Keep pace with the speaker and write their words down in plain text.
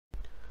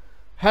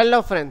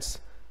Hello friends,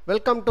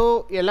 welcome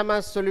to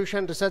LMS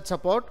Solution Research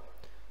Support.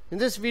 In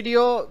this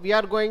video we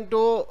are going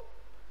to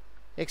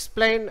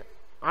explain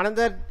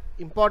another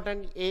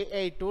important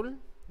AI tool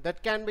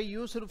that can be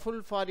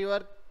useful for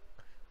your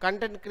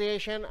content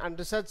creation and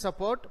research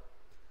support.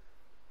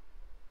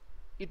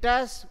 It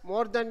has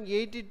more than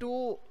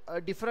 82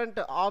 different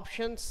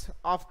options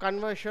of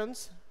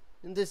conversions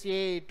in this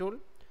AI tool.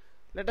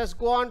 Let us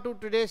go on to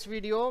today's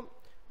video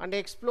and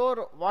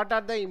explore what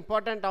are the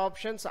important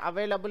options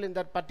available in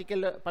that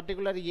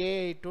particular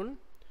AI tool.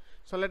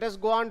 So let us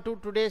go on to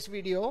today's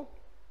video.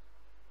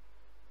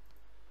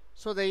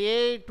 So the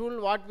AI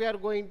tool what we are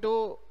going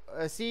to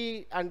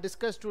see and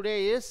discuss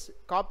today is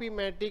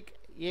Copymatic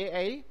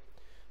AI.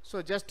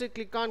 So just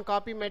click on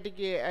Copymatic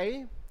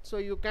AI. So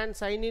you can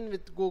sign in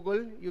with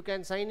Google. You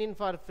can sign in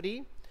for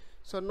free.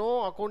 So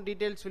no account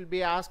details will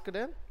be asked.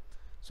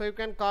 So you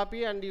can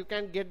copy and you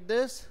can get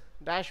this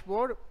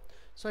dashboard.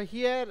 So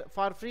here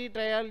for free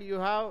trial you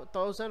have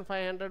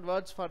 1500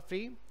 words for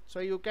free. So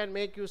you can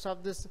make use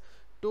of this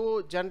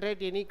to generate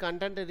any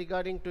content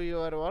regarding to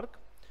your work.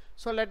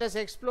 So let us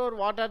explore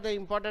what are the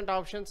important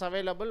options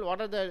available,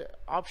 what are the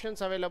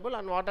options available,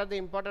 and what are the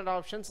important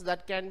options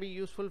that can be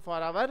useful for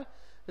our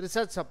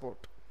research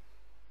support.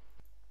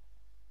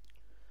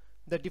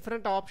 The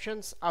different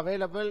options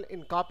available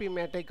in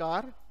Copymatic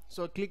are,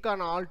 so click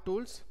on all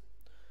tools.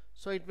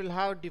 So it will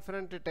have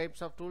different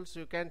types of tools.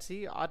 You can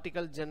see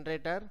article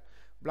generator,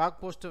 blog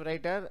post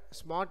writer,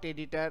 smart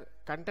editor,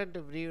 content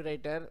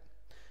rewriter,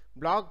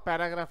 blog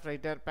paragraph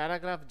writer,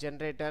 paragraph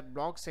generator,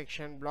 blog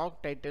section, blog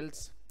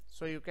titles.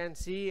 So you can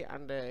see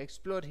and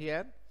explore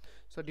here.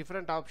 So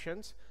different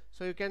options.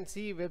 So you can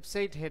see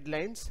website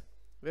headlines,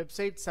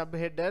 website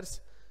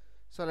subheaders.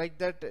 So like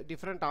that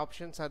different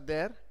options are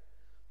there.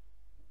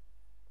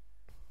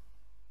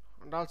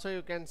 And also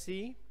you can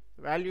see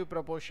value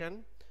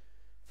proportion,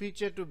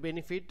 feature to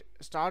benefit,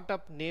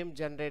 startup name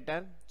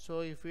generator. So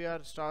if you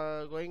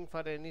are going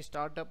for any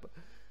startup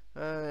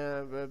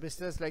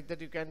business like that,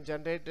 you can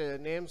generate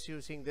names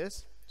using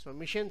this. So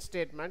mission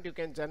statement, you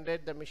can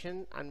generate the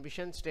mission and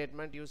vision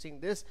statement using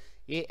this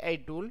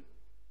AI tool.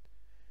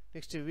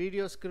 Next,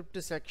 video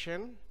script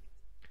section,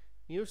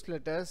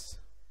 newsletters.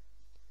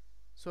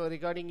 So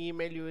regarding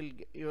email,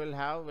 you will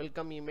have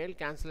welcome email,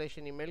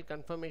 cancellation email,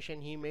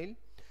 confirmation email,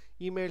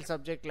 email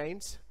subject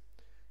lines.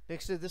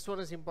 Next, this one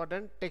is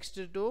important, text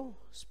to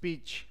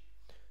speech.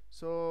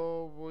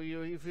 So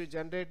if you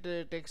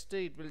generate text,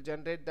 it will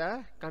generate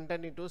the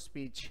content into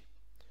speech.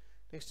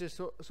 Next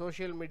is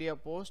social media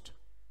post.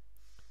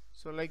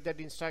 So like that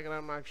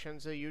Instagram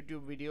actions,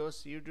 YouTube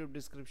videos, YouTube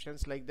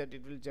descriptions, like that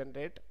it will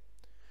generate.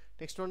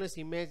 Next one is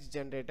image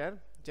generator.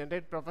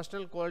 Generate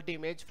professional quality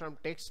image from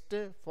text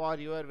for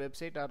your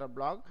website or a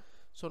blog.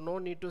 So no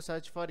need to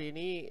search for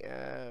any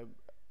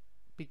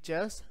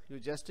pictures. You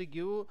just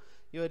give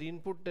your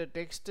input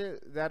text,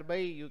 thereby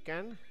you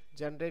can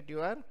generate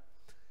your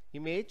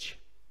image.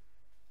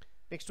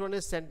 Next one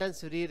is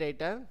sentence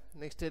rewriter.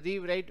 Next,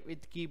 rewrite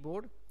with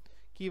keyword.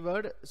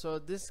 So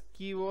this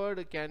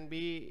keyword can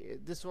be,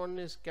 this one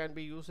is can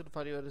be used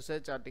for your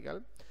research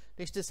article.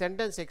 Next is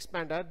sentence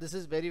expander. This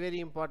is very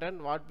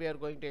important what we are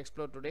going to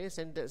explore today,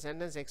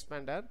 sentence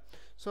expander.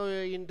 So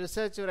in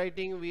research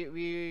writing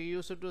we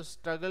used to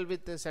struggle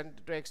with the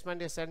to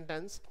expand a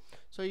sentence.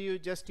 So you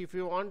just, if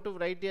you want to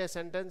write a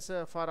sentence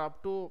for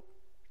up to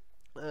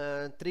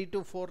 3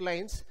 to 4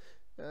 lines,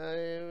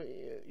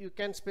 you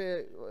can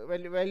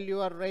while you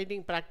are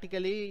writing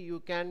practically, you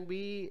can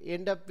be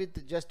end up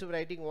with just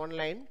writing one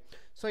line.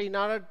 So in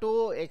order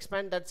to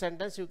expand that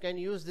sentence, you can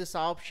use this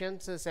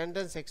options,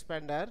 sentence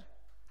expander.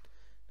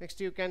 Next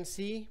you can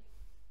see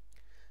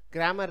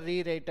grammar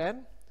rewriter.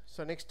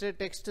 So next,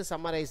 text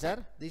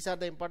summarizer. These are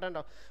the important,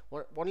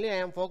 only I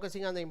am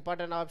focusing on the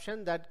important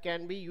option that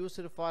can be used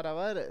for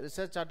our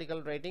research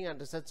article writing and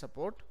research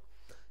support.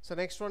 So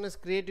next one is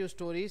creative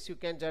stories. You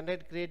can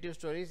generate creative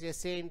stories,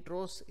 essay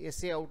intros,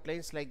 essay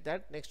outlines, like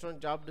that. Next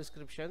one, job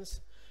descriptions.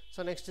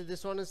 So next,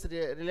 this one is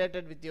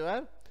related with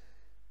your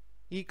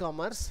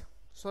e-commerce.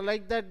 So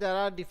like that there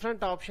are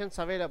different options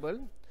available.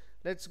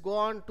 Let's go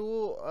on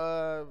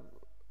to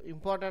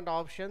important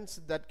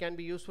options that can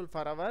be useful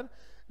for our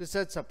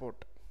research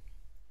support.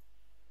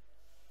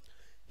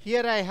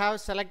 Here I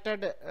have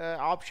selected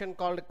option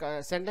called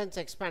sentence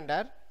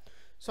expander.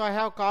 So I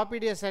have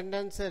copied a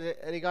sentence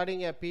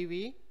regarding a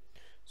PV.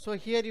 So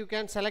here you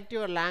can select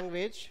your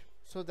language.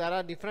 So there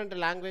are different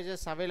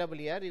languages available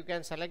here. You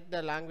can select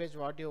the language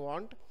what you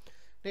want.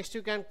 Next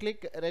you can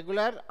click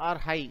regular or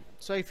high.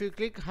 So if you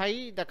click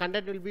high, the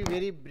content will be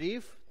very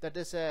brief. That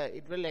is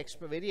it will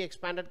very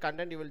expanded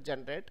content you will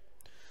generate.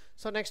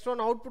 So next one,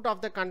 output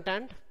of the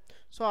content.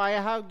 So I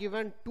have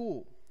given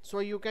 2. So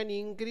you can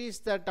increase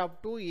that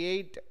up to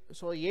 8.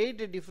 So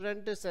 8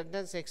 different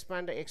sentence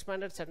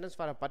expanded sentence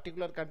for a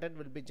particular content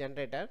will be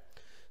generated.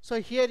 So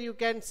here you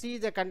can see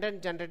the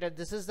content generated.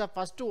 This is the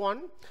first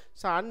one.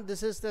 So and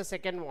this is the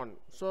second one.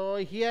 So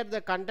here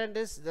the content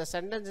is, the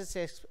sentence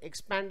is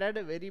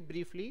expanded very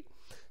briefly.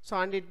 So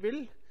and it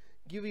will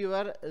give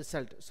your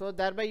result. So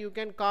thereby you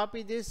can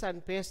copy this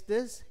and paste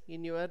this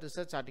in your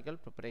research article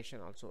preparation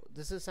also.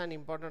 This is an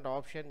important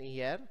option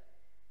here.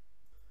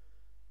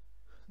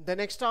 The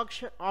next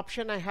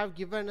option I have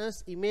given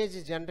is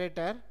image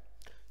generator.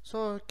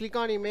 So click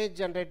on image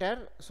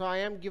generator. So I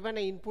am given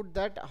an input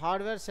that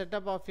hardware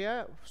setup of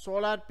a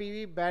solar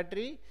PV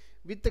battery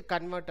with the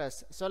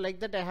converters. So like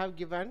that I have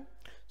given.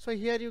 So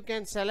here you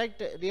can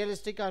select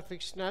realistic or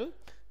fictional.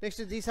 Next,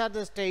 these are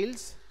the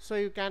styles. So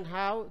you can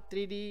have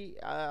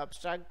 3D,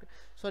 abstract.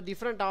 So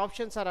different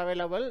options are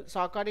available.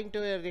 So according to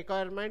your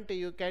requirement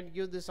you can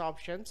give these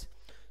options.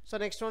 So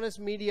next one is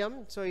medium.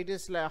 So it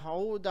is like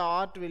how the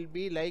art will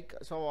be like.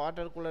 So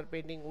watercolor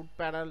painting, wood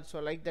panel. So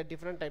like the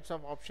different types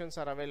of options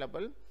are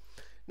available.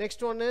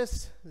 Next one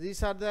is,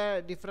 these are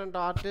the different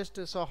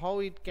artists. So how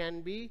it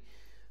can be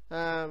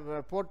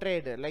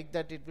portrayed, like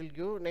that it will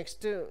give.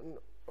 Next,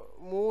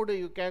 mood,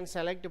 you can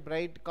select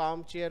bright,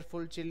 calm,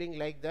 cheerful, chilling,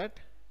 like that.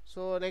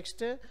 So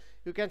next,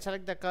 you can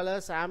select the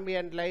colors,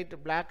 ambient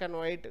light, black and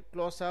white,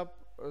 close up.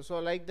 So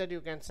like that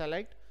you can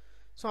select.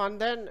 So and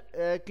then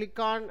click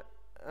on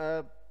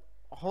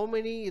how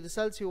many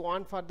results you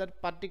want for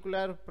that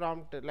particular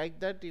prompt, like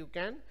that you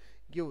can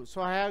give.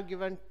 So I have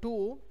given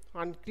 2,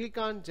 and click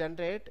on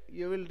generate.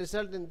 You will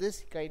result in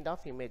this kind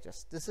of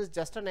images. This is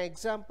just an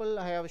example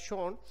I have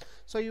shown.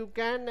 So you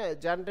can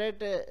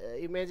generate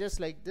images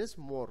like this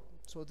more.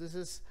 So this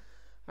is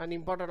an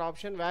important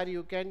option where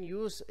you can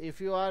use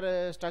if you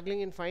are struggling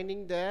in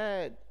finding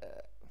the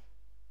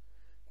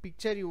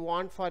picture you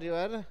want for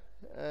your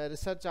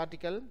research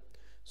article.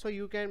 So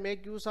you can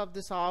make use of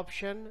this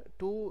option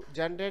to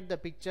generate the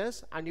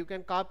pictures, and you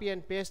can copy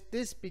and paste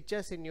these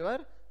pictures in your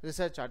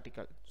research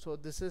article. So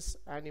this is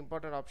an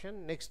important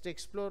option. Next,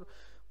 explore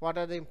what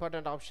are the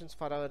important options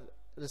for our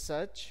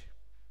research.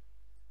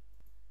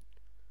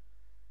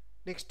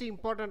 Next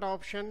important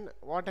option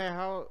what I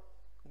have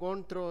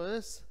gone through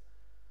is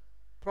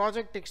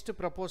project text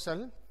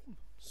proposal.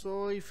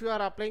 So if you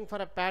are applying for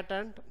a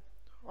patent,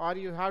 or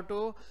you have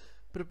to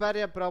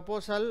prepare a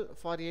proposal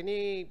for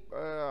any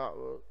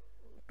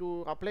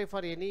to apply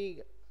for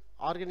any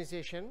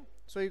organization,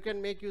 so you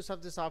can make use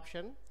of this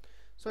option.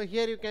 So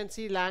here you can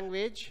see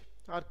language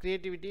or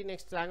creativity.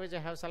 Next, language I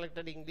have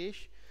selected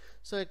English.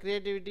 So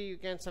creativity you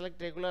can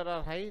select regular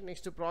or high.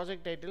 Next, to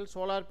project title,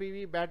 solar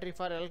PV battery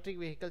for electric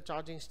vehicle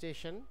charging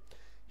station.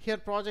 Here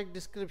project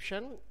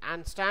description,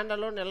 and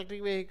standalone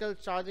electric vehicle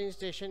charging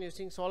station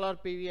using solar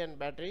PV and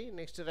battery.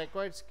 Next,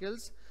 required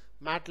skills,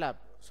 MATLAB.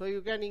 So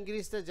you can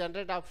increase the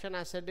generate option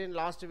as said in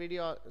last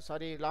video,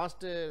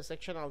 last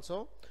section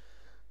also.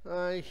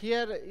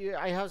 Here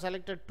I have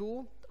selected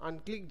 2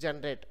 and click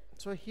generate.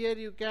 So here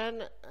you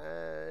can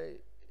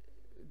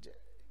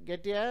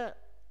get a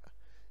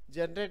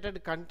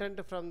generated content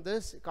from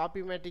this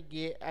Copymatic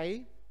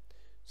AI.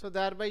 So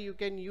thereby you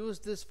can use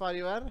this for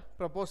your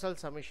proposal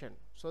submission.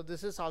 So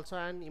this is also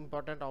an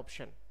important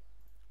option.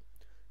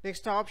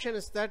 Next option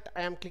is that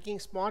I am clicking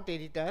Smart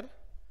Editor.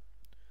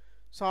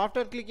 So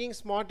after clicking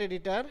Smart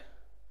Editor,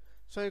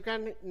 so you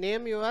can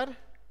name your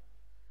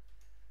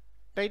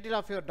title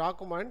of your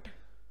document.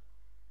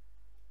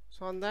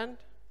 So and then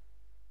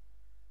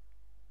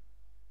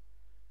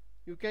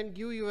you can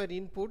give your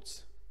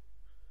inputs.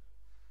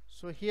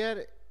 So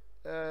here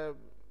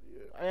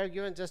I have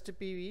given just a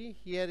PV.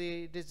 Here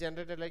it is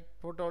generated like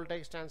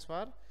photovoltaic stands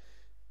for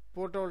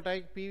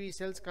photovoltaic PV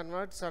cells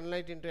convert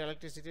sunlight into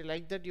electricity.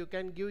 Like that you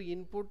can give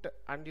input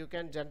and you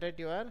can generate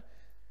your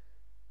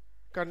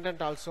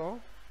content also.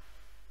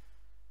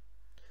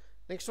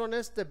 Next one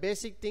is the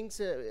basic things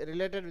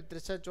related with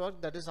research work,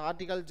 that is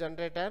article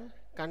generator,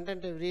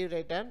 content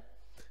rewriter,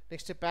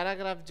 next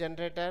paragraph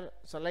generator.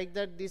 So like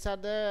that these are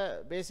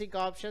the basic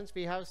options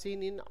we have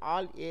seen in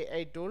all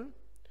AI tool.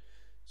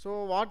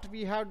 So what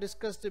we have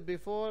discussed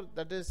before,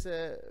 that is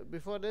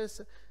before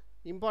this,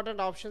 important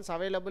options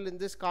available in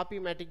this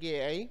Copymatic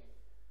AI.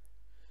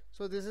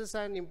 So this is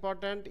an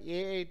important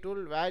AI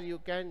tool where you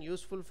can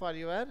useful for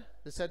your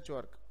research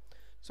work.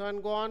 So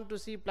and go on to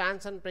see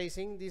plans and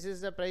pricing. This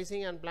is the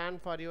pricing and plan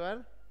for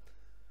your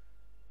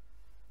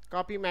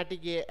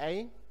Copymatic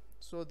AI.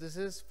 So this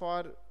is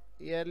for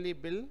yearly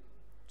bill.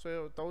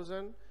 So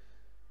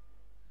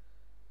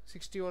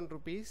 1061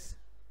 rupees,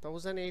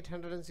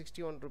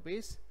 1861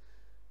 rupees.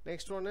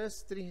 Next one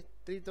is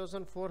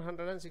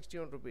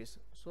 3461 rupees.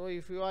 So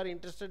if you are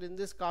interested in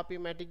this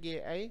Copymatic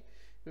AI,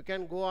 you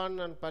can go on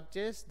and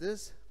purchase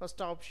this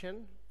first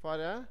option for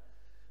a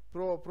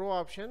pro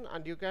option,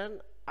 and you can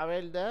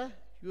avail the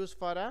use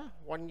for a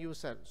 1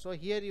 user. So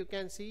here you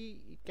can see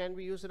it can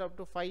be used up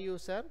to 5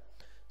 user.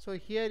 So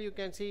here you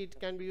can see it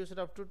can be used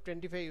up to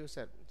 25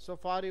 user. So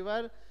for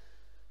your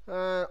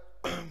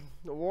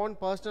own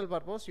personal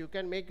purpose, you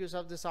can make use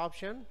of this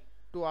option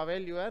to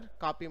avail your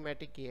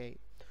Copymatic AI.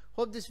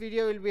 Hope this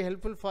video will be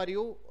helpful for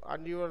you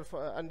and your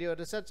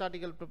research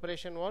article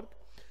preparation work.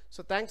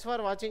 So thanks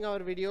for watching our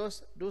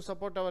videos. Do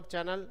support our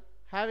channel.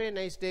 Have a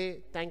nice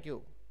day. Thank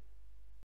you.